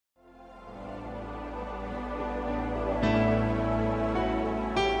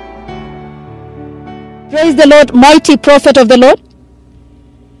Praise the Lord, mighty prophet of the Lord.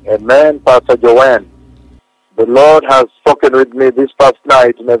 Amen, Pastor Joanne. The Lord has spoken with me this past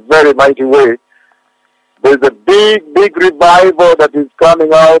night in a very mighty way. There's a big revival that is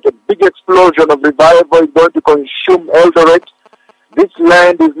coming out. A big explosion of revival is going to consume Eldoret. This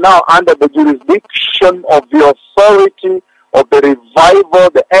land is now under the jurisdiction of the authority of the revival,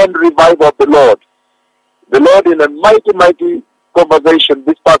 the end revival of the Lord. The Lord, in a mighty conversation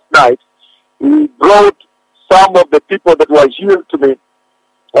this past night, He brought some of the people that were healed to me.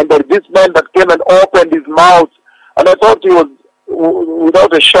 And there is this man that came and opened his mouth. And I thought he was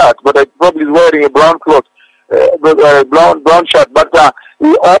without a shirt, but I probably was wearing a brown cloth, brown shirt. But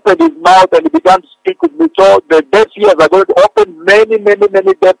he opened his mouth and he began to speak with me. So the deaf ears are going to open. Many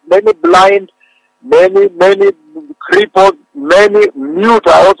deaf, many blind, many cripples, many mute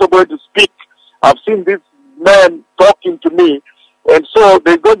are also going to speak. I've seen this man talking to me. And so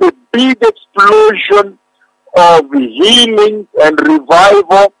there's going to be a big explosion of healing and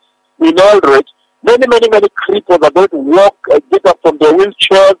revival in Eldoret. Many cripples are going to walk and get up from their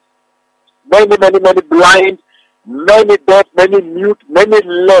wheelchairs. Many blind, many deaf, many mute, many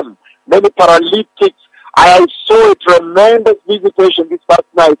lame, many paralytics. I saw a tremendous visitation this past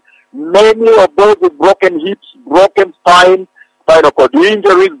night. Many of those with broken hips, broken spines, spinal cord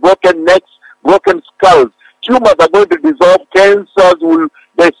injuries, broken necks, broken skulls. Tumors are going to dissolve. Cancers will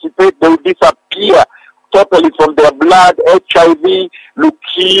dissipate. They will disappear totally from their blood. HIV,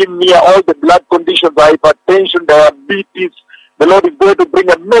 leukemia, all the blood conditions, hypertension, diabetes. The Lord is going to bring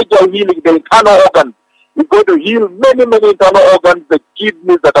a major healing. The internal organs. He's going to heal many internal organs. The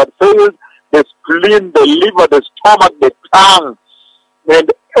kidneys that have failed, the spleen, the liver, the stomach, the tongue,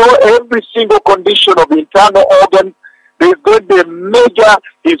 and every single condition of the internal organs. There's going to be a major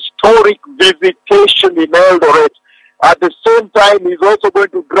historic visitation in Eldoret. At the same time, he's also going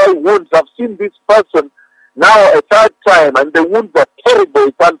to dry wounds. I've seen this person now a third time, and the wounds are terrible.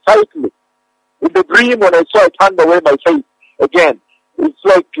 It's unsightly. In the dream, when I saw it, I turned away my face again. It's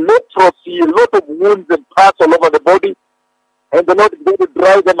like leprosy, a lot of wounds and parts all over the body. And the Lord is going to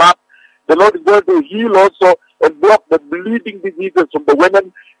dry them up. The Lord is going to heal also and block the bleeding diseases from the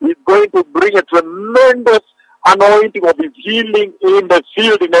women. He's going to bring a tremendous anointing of His healing in the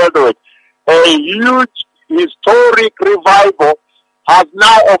field in Eldoret. A huge historic revival has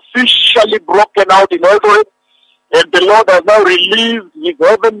now officially broken out in Eldoret, and the Lord has now released His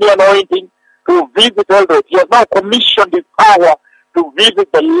heavenly anointing to visit Eldoret. He has now commissioned His power to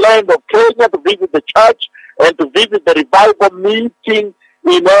visit the land of Kenya, to visit the church, and to visit the revival meeting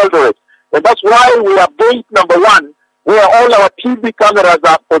in Eldoret. And that's why we have gate number 1, where all our TV cameras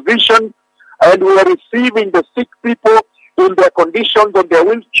are positioned, and we are receiving the sick people in their conditions, on their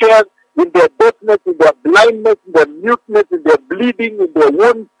wheelchairs, in their deafness, in their blindness, in their muteness, in their bleeding, in their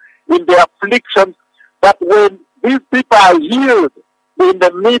wounds, in their afflictions. But when these people are healed in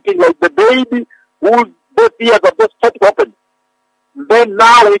the meeting, like the baby whose deaf ears have just cut open, then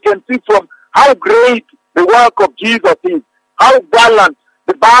now we can see from how great the work of Jesus is, how gallant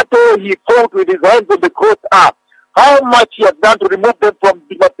the battle He fought with His hands on the cross are, how much He has done to remove them from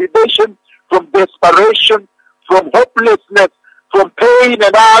dilapidation, from desperation, from hopelessness, from pain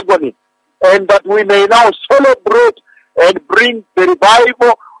and agony, and that we may now celebrate and bring the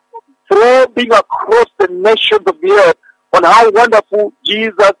revival throbbing across the nations of the earth on how wonderful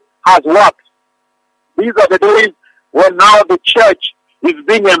Jesus has worked. These are the days when now the church is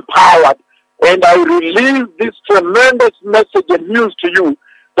being empowered, and I release this tremendous message and news to you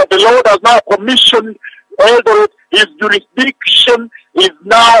that the Lord has now commissioned Eldoret. His jurisdiction is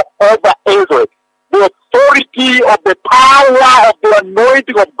now over Eldoret. The authority of the power of the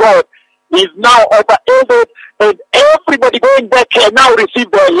anointing of God is now over Eldoret, and everybody going back can now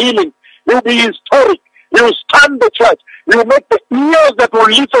receive their healing. It will be historic. It will stand the church. It will make the ears that will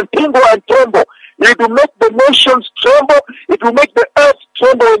listen tingle and tremble. It will make the nations tremble. It will make the earth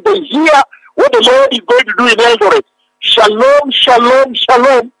tremble, and they hear what the Lord is going to do in Eldoret. Shalom, shalom,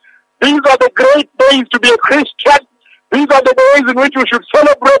 shalom. These are the great days to be a Christian. These are the days in which we should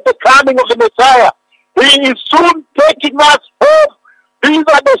celebrate the coming of the Messiah. He is soon taking us home. These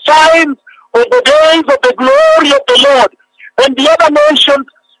are the signs of the days of the glory of the Lord. And the other nations,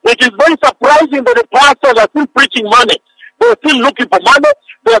 it is very surprising that the pastors are still preaching money. They are still looking for money.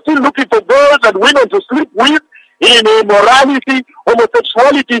 They are still looking for girls and women to sleep with. In immorality,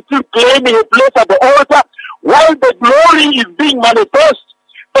 homosexuality is still claiming a place at the altar, while the glory is being manifest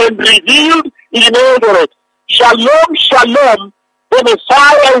and revealed in Eldoret. Shalom, shalom. The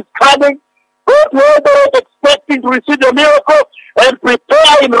Messiah is coming. Go to Eldoret expecting to receive a miracle and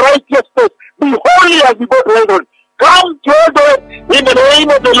prepare in righteousness. Be holy as you go to Eldoret. Come to Eldoret in the name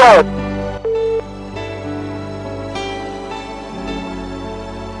of the Lord.